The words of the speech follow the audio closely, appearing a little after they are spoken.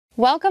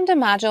Welcome to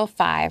Module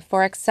 5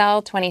 for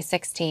Excel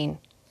 2016.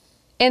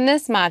 In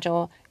this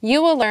module,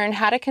 you will learn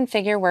how to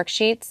configure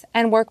worksheets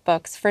and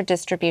workbooks for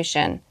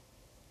distribution.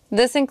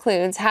 This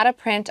includes how to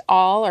print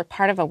all or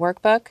part of a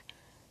workbook,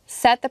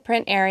 set the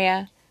print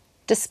area,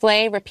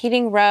 display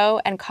repeating row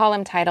and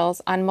column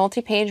titles on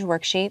multi-page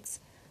worksheets,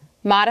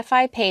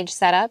 modify page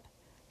setup,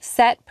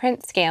 set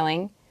print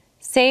scaling,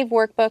 save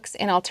workbooks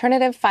in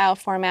alternative file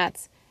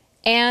formats,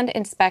 and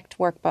inspect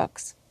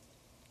workbooks.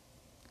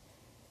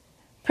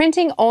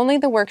 Printing only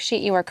the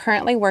worksheet you are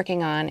currently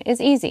working on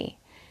is easy.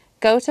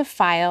 Go to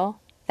File,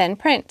 then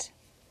Print.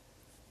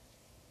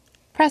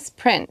 Press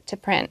Print to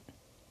print.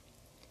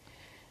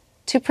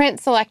 To print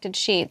selected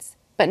sheets,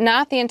 but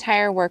not the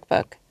entire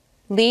workbook,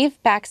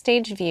 leave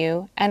Backstage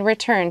View and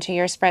return to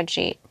your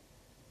spreadsheet.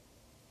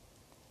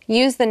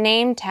 Use the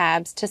Name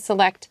tabs to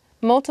select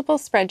multiple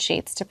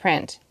spreadsheets to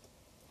print.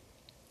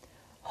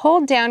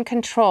 Hold down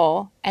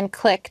Control and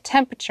click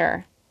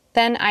Temperature,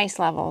 then Ice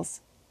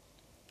Levels.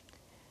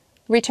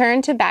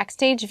 Return to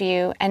Backstage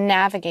View and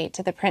navigate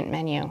to the Print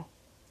menu.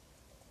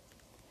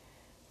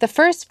 The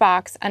first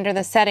box under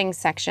the Settings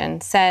section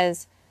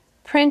says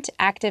Print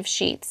Active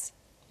Sheets.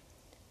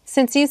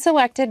 Since you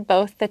selected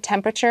both the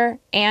temperature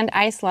and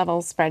ice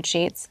levels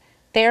spreadsheets,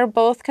 they are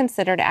both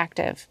considered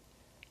active.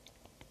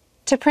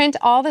 To print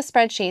all the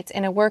spreadsheets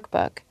in a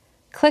workbook,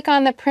 click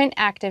on the Print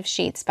Active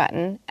Sheets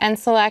button and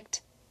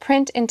select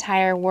Print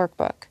Entire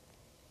Workbook.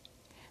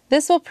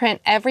 This will print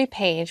every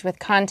page with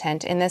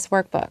content in this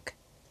workbook.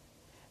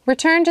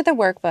 Return to the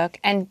workbook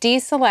and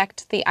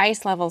deselect the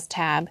Ice Levels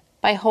tab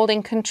by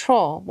holding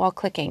Control while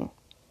clicking.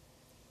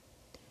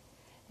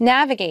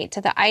 Navigate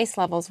to the Ice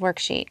Levels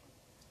worksheet.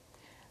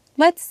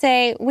 Let's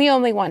say we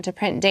only want to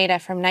print data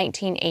from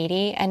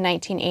 1980 and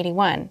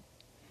 1981.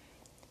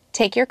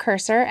 Take your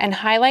cursor and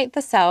highlight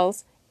the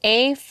cells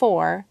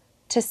A4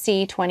 to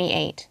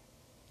C28.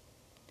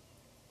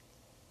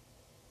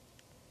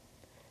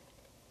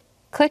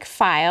 Click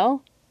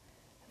File,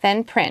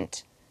 then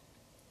Print.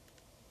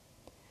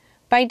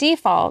 By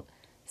default,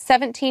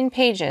 17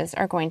 pages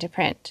are going to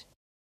print.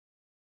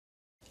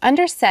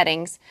 Under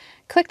Settings,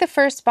 click the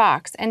first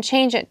box and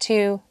change it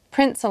to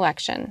Print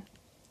Selection.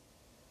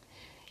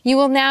 You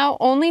will now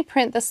only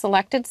print the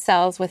selected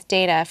cells with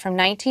data from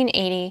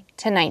 1980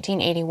 to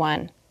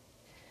 1981.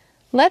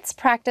 Let's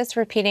practice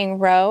repeating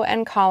row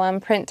and column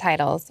print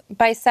titles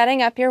by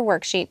setting up your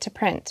worksheet to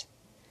print.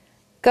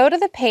 Go to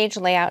the Page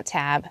Layout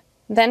tab,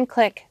 then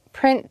click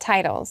Print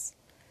Titles.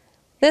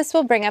 This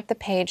will bring up the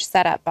Page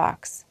Setup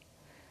box.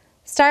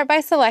 Start by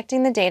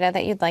selecting the data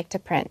that you'd like to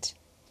print.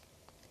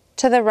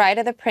 To the right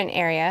of the print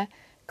area,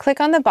 click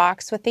on the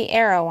box with the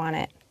arrow on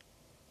it.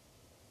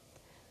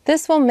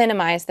 This will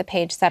minimize the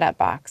page setup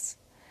box.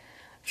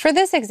 For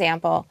this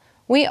example,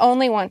 we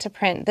only want to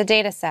print the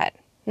data set,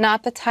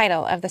 not the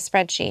title of the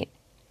spreadsheet.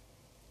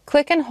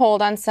 Click and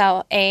hold on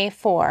cell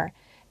A4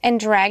 and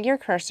drag your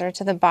cursor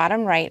to the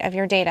bottom right of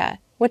your data,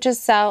 which is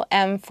cell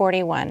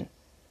M41.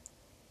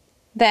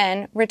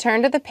 Then,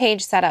 return to the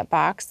Page Setup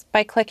box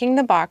by clicking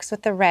the box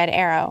with the red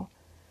arrow.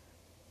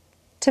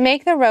 To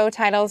make the row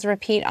titles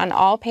repeat on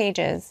all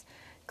pages,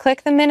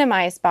 click the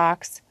Minimize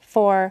box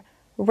for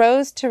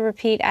Rows to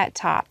Repeat at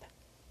Top.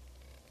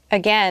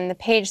 Again, the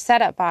Page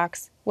Setup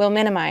box will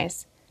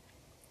minimize.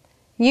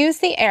 Use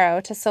the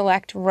arrow to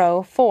select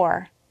Row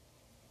 4.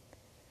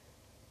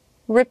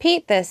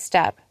 Repeat this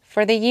step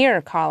for the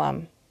Year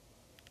column.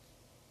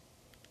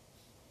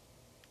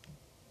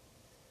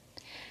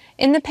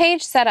 In the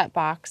Page Setup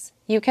box,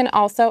 you can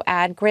also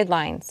add grid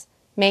lines,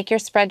 make your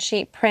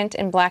spreadsheet print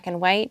in black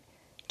and white,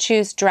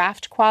 choose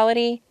draft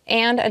quality,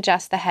 and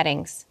adjust the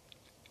headings.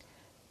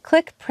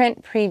 Click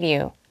Print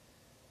Preview.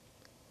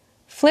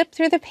 Flip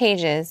through the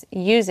pages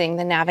using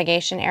the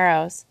navigation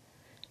arrows.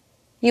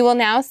 You will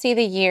now see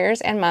the years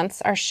and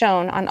months are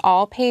shown on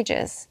all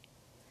pages.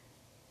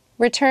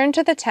 Return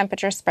to the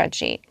temperature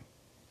spreadsheet.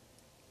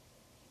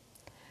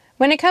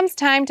 When it comes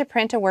time to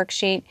print a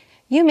worksheet,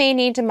 you may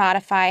need to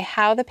modify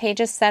how the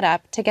page is set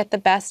up to get the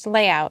best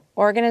layout,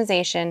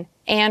 organization,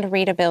 and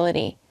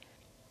readability.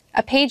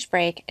 A page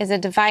break is a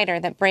divider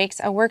that breaks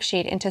a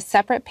worksheet into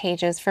separate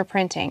pages for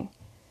printing.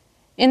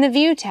 In the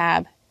View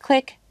tab,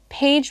 click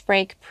Page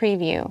Break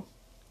Preview.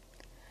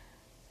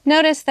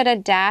 Notice that a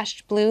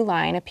dashed blue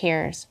line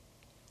appears.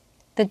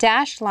 The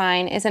dashed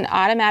line is an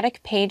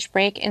automatic page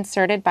break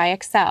inserted by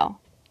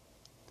Excel.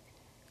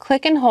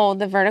 Click and hold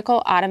the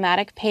vertical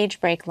automatic page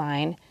break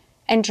line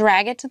and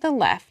drag it to the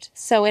left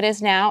so it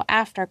is now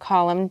after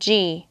column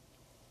G.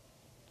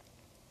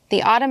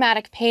 The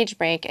automatic page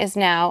break is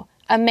now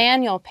a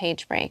manual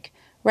page break,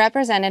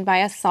 represented by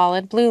a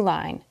solid blue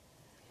line.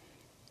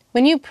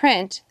 When you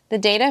print, the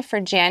data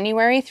for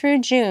January through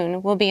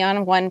June will be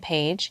on one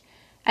page,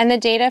 and the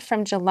data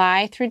from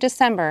July through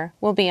December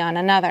will be on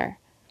another.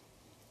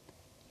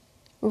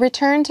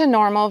 Return to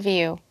normal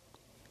view.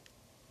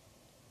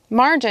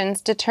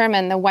 Margins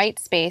determine the white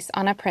space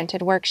on a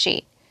printed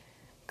worksheet.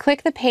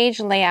 Click the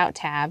Page Layout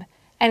tab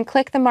and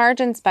click the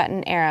Margins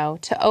button arrow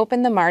to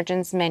open the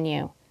Margins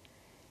menu.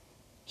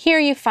 Here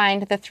you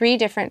find the 3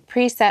 different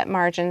preset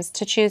margins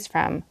to choose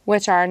from,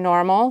 which are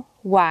normal,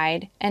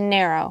 wide, and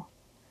narrow.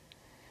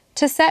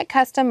 To set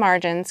custom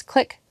margins,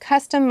 click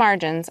Custom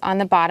Margins on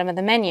the bottom of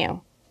the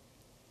menu.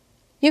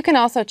 You can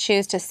also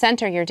choose to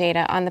center your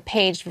data on the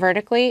page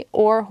vertically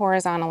or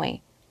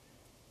horizontally.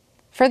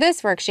 For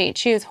this worksheet,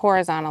 choose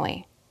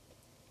horizontally.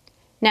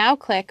 Now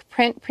click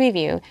Print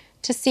Preview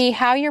to see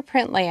how your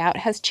print layout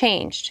has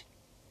changed.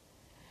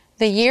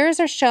 The years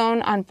are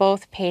shown on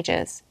both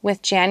pages,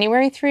 with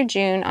January through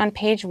June on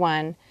page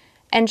 1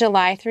 and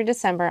July through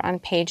December on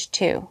page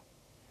 2.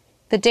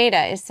 The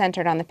data is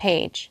centered on the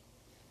page.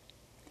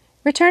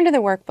 Return to the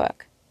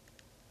workbook.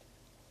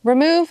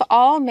 Remove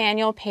all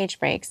manual page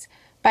breaks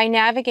by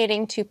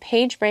navigating to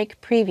Page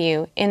Break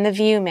Preview in the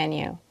View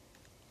menu.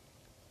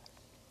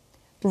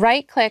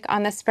 Right-click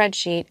on the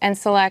spreadsheet and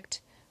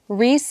select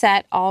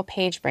Reset All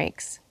Page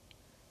Breaks.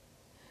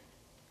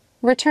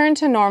 Return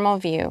to normal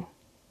view.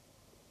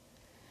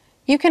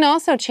 You can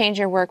also change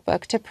your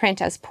workbook to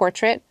print as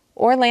portrait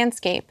or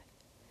landscape.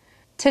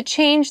 To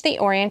change the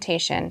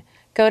orientation,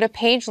 go to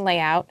Page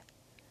Layout,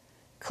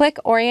 click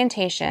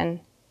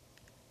Orientation,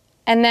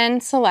 and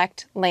then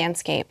select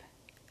Landscape.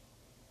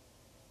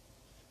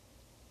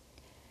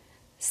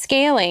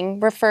 Scaling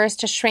refers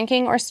to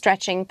shrinking or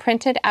stretching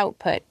printed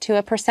output to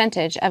a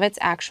percentage of its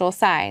actual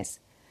size.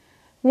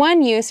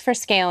 One use for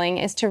scaling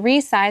is to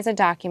resize a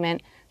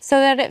document so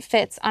that it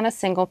fits on a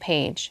single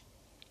page.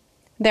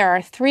 There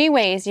are 3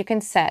 ways you can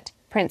set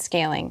print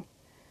scaling.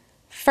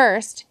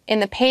 First,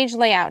 in the Page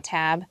Layout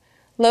tab,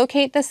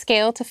 locate the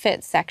Scale to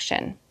Fit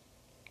section.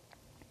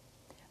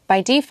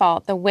 By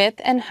default, the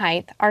width and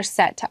height are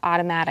set to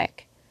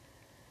automatic.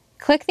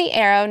 Click the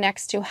arrow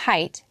next to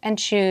Height and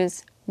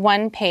choose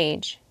 1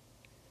 page.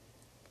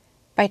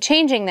 By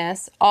changing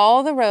this,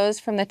 all the rows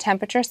from the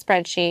temperature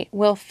spreadsheet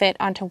will fit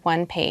onto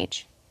 1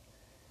 page.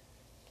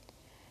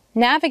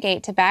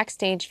 Navigate to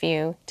Backstage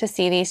View to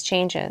see these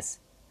changes.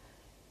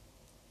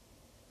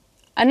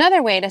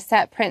 Another way to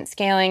set print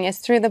scaling is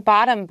through the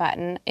bottom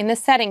button in the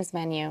Settings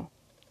menu.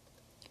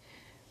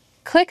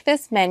 Click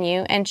this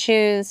menu and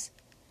choose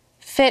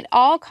Fit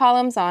all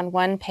columns on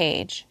 1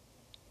 page.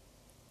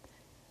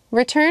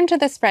 Return to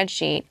the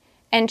spreadsheet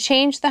and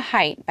change the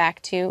height back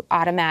to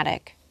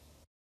automatic.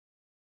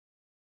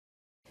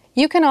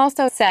 You can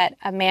also set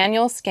a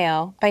manual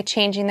scale by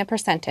changing the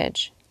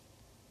percentage.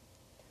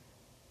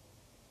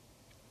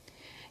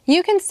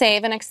 You can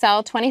save an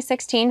Excel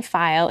 2016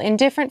 file in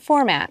different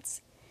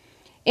formats.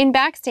 In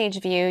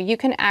Backstage View, you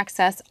can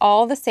access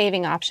all the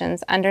saving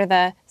options under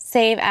the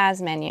Save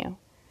As menu.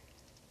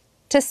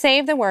 To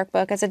save the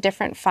workbook as a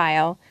different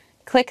file,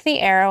 click the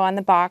arrow on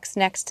the box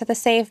next to the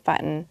Save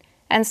button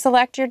and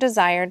select your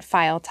desired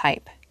file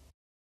type.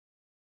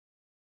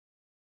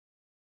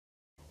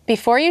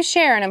 Before you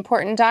share an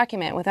important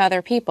document with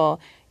other people,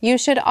 you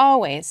should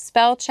always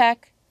spell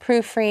check,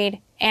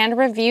 proofread, and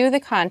review the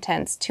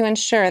contents to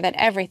ensure that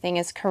everything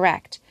is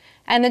correct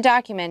and the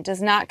document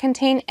does not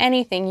contain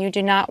anything you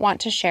do not want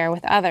to share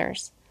with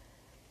others.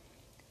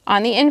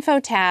 On the Info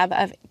tab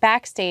of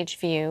Backstage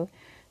View,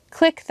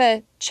 click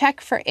the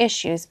Check for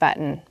Issues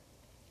button.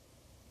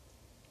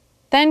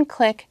 Then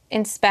click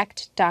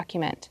Inspect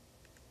Document.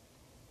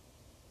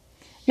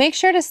 Make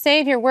sure to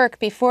save your work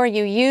before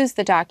you use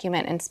the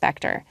Document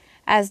Inspector,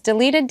 as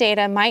deleted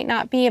data might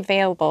not be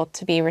available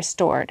to be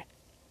restored.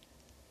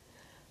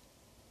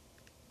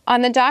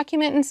 On the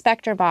Document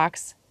Inspector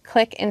box,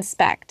 click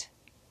Inspect.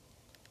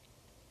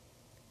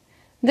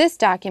 This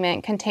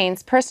document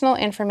contains personal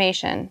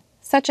information,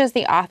 such as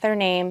the author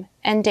name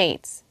and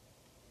dates.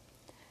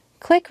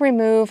 Click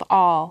Remove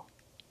All.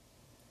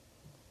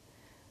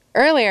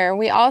 Earlier,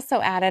 we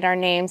also added our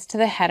names to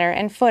the header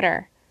and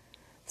footer.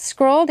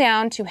 Scroll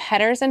down to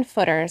Headers and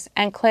Footers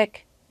and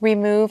click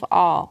Remove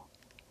All.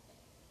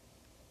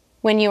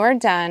 When you are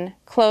done,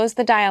 close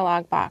the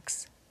dialog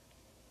box.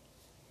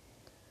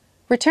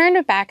 Return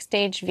to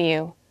Backstage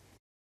View.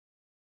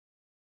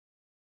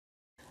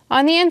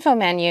 On the Info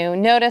menu,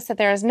 notice that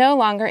there is no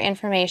longer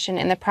information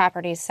in the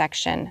Properties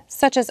section,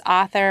 such as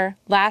author,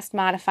 last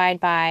modified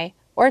by,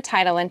 or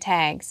title and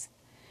tags.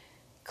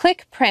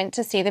 Click Print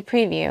to see the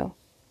preview.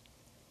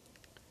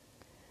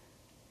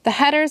 The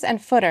headers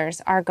and footers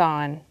are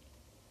gone.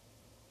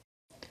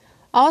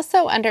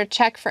 Also under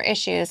Check for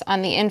Issues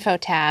on the Info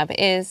tab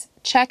is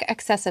Check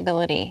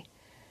Accessibility.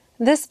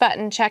 This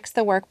button checks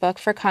the workbook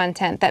for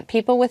content that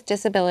people with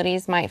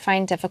disabilities might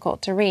find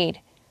difficult to read.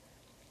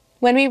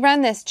 When we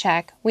run this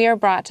check, we are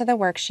brought to the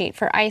worksheet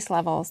for ICE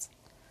levels.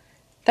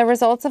 The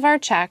results of our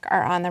check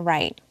are on the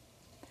right.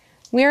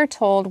 We are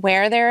told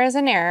where there is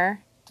an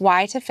error,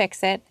 why to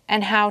fix it,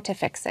 and how to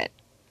fix it.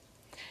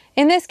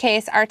 In this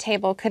case, our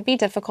table could be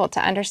difficult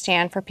to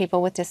understand for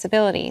people with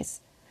disabilities.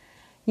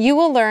 You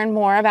will learn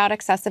more about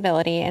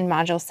accessibility in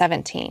Module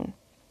 17.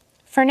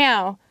 For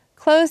now,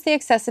 close the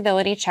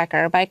accessibility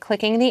checker by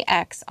clicking the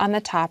X on the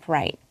top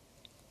right.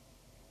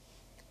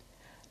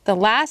 The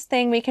last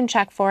thing we can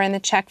check for in the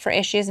Check for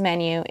Issues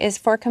menu is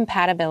for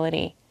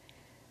compatibility.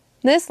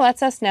 This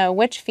lets us know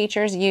which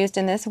features used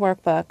in this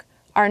workbook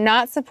are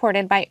not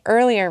supported by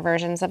earlier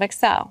versions of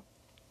Excel.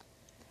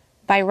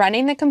 By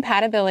running the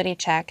compatibility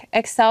check,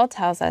 Excel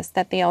tells us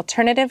that the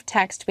alternative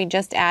text we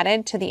just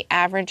added to the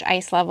average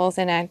ice levels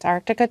in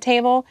Antarctica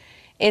table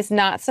is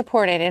not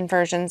supported in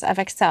versions of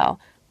Excel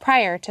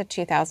prior to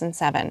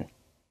 2007.